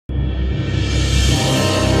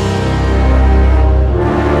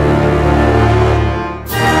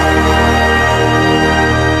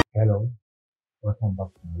Welcome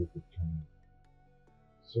back to my YouTube channel.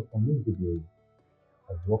 So on this video,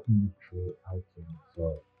 I'm walking you through how to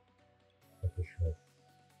install Photoshop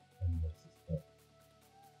on your system.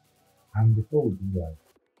 And before we do that,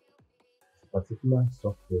 there's a particular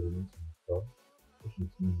software we need to install, which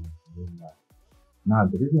is known as WinRAR. Now,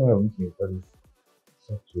 the reason why we need to install this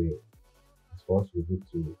software is for us to be able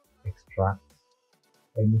to extract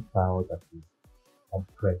any file that is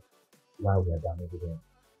compressed while we are downloading them.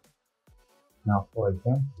 Now, for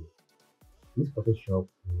example, this Photoshop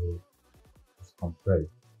is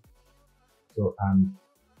compressed. So, and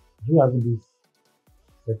you having this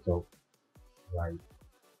setup, right,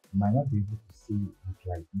 you might not be able to see it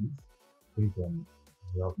like this based on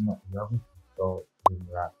you haven't installed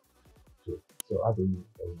WinRAR to. So how do you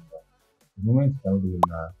install WinRAR? The moment you download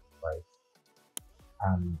WinRAR, right,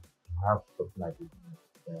 and you have something like this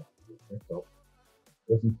in your setup,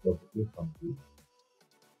 just need to double click on this,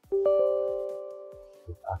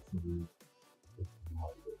 it actually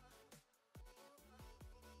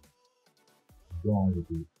go on with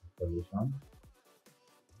the installation.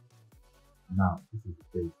 Now this is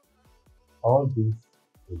the case. All this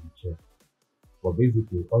will be checked, but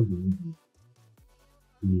basically all you need is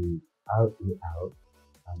the RAR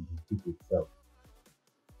and the zip itself.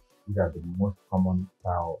 These are the most common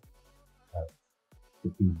file that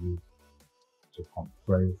people use to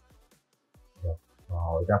compress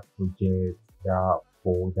that project, that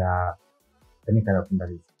folder, any kind of thing that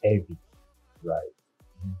is heavy, right?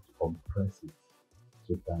 You need to compress it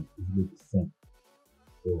so it can easily be seen.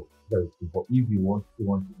 So that is but if you want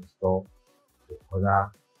to install the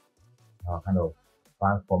other kind of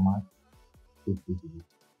file format, feel free to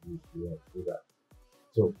do that.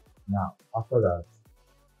 So now after that,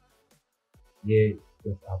 yeah,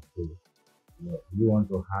 just have to, if you want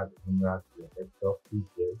to add WinRAR to your desktop, please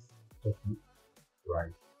yes, check it,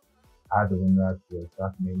 right? Add the WinRAR to your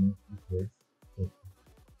start menu, please yes, check it.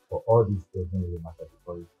 For all these doesn't really matter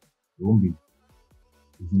because you won't be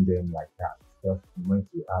using them like that. Just the moment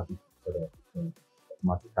you add it, so that you can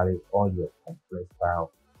automatically all your compressed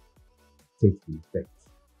file takes the effect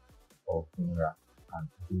of WinRAR and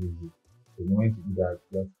use it. So the moment you do that,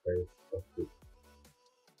 just press OK.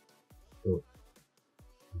 So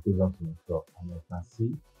it goes on to install, and you can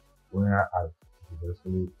see WinRAR has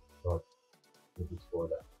successfully got to this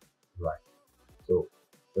folder, right? So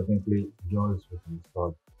definitely yours will be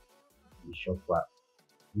installed in the short while.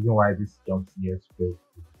 The reason why this jumps here straight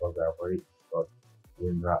is because I've already installed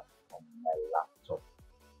WinRAR on my laptop.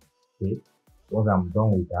 Okay, so once I'm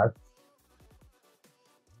done with that,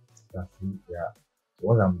 you can see here. So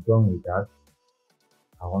once I'm done with that,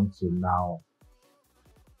 I want to now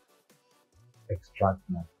extract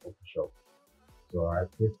my Photoshop. So I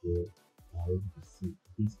click here, I'm able to see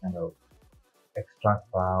this kind of extract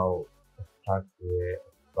file, extract here,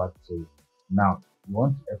 extract to. Now you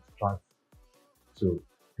want to extract to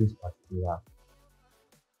this particular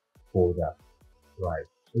folder, right?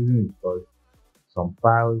 Reason is because some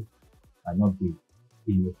files might not be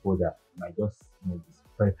in the folder, it might just be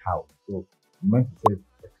spread out. So the moment you say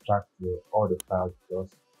extract here, all the files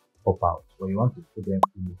just pop out. So you want to put them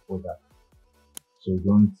in the folder, so you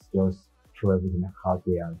don't just throw everything out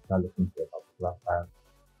there and start looking for a particular file,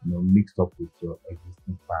 mixed up with your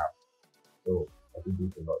existing file. So I do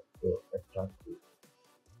this a lot. So extract it.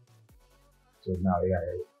 So now, yeah,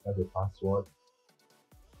 that's the password.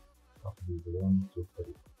 Copy the 1, 2, 3.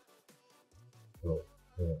 So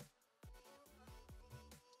yeah,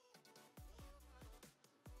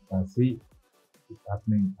 you can see it's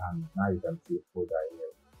happening, and now you can see a folder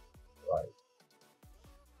here, right?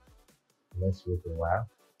 Let's wait a while.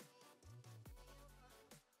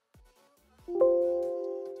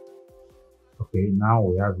 Okay, now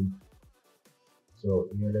we have it. So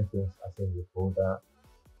here, let's just access the folder.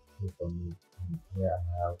 Click on it, and here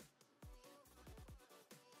I have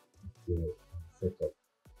the setup.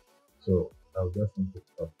 So I'll just need to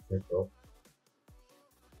click setup.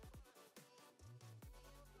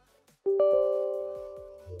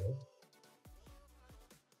 Here.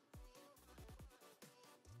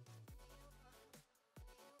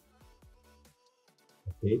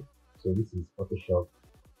 Okay, so this is Photoshop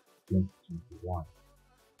 2021.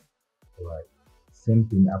 Right, same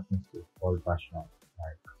thing happens to all versions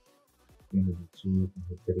like 2022,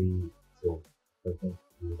 2023. So doesn't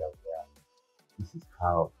see that there. This is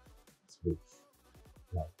how it looks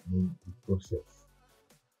like in the process.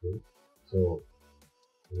 Okay, so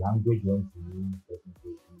the language you want to use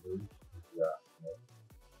definitely English if you are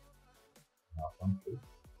in our country,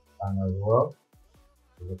 and as well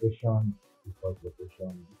the location, default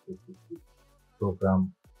location, this is the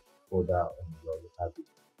program folder on your local.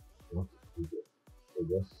 You want to do there.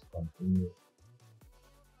 So just continue.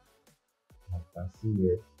 As you can see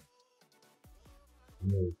here,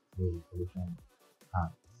 here is the resolution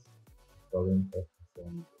counts. Installing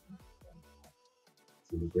F%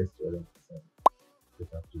 till it gets to 11%.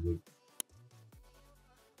 Just have to wait.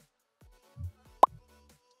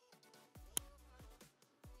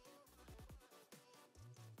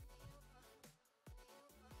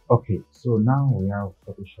 Okay, so now we have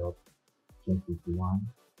Photoshop 2021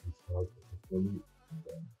 installed successfully, and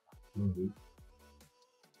then close it.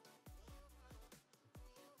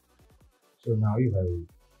 So now if I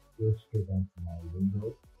go straight down to my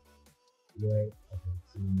window, where I can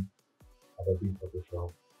see Adobe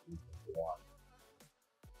Photoshop 2021.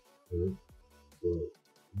 Okay, so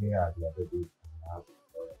here are the Adobe I have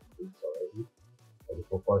this already, but the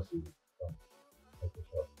purpose is from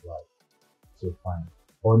Photoshop, right? So fine.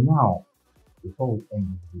 But now, before we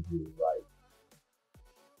end this video, right,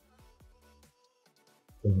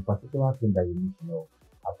 there's a particular thing that you need to know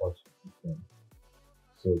about your system.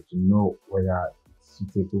 So to know whether it's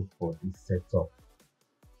suitable for this setup,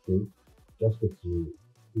 okay, just go to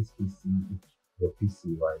this PC, your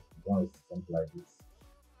PC, right? You want to see something like this.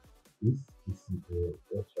 This PC here,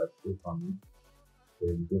 just right click on it,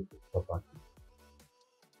 then go to property.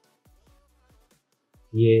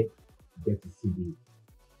 Here, you get to see the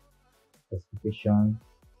specification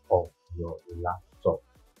of your laptop.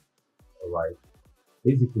 Alright.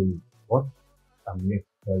 Basically, what I'm here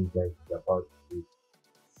to tell you guys is about the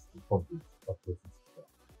public operating system.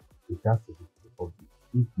 It has to be the public.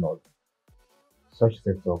 If not, such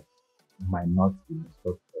setup might not be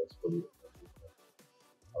installed successfully on the system.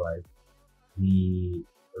 Alright. The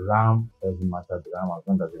RAM doesn't matter, the RAM as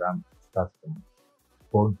long as the RAM starts from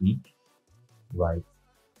 4 gig, right?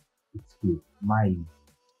 It's good. Mine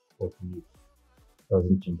is 48.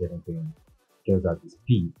 Doesn't change anything. Just that the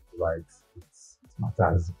speed, right? It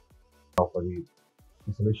matters. Now for the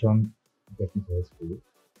installation getting successful,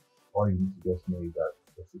 all you need to just know is that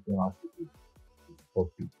the system has to be is 4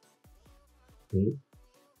 bits. Okay,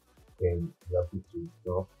 then you are good to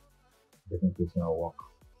install. Definitely it's gonna work.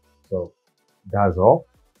 So that's all,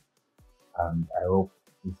 and I hope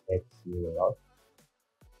this helps you a lot.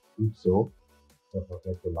 If so, don't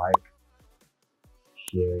forget to like,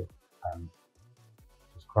 share, and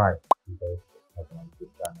subscribe if you guys subscribe on my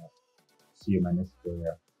YouTube channel. See you in my next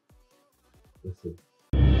video. This is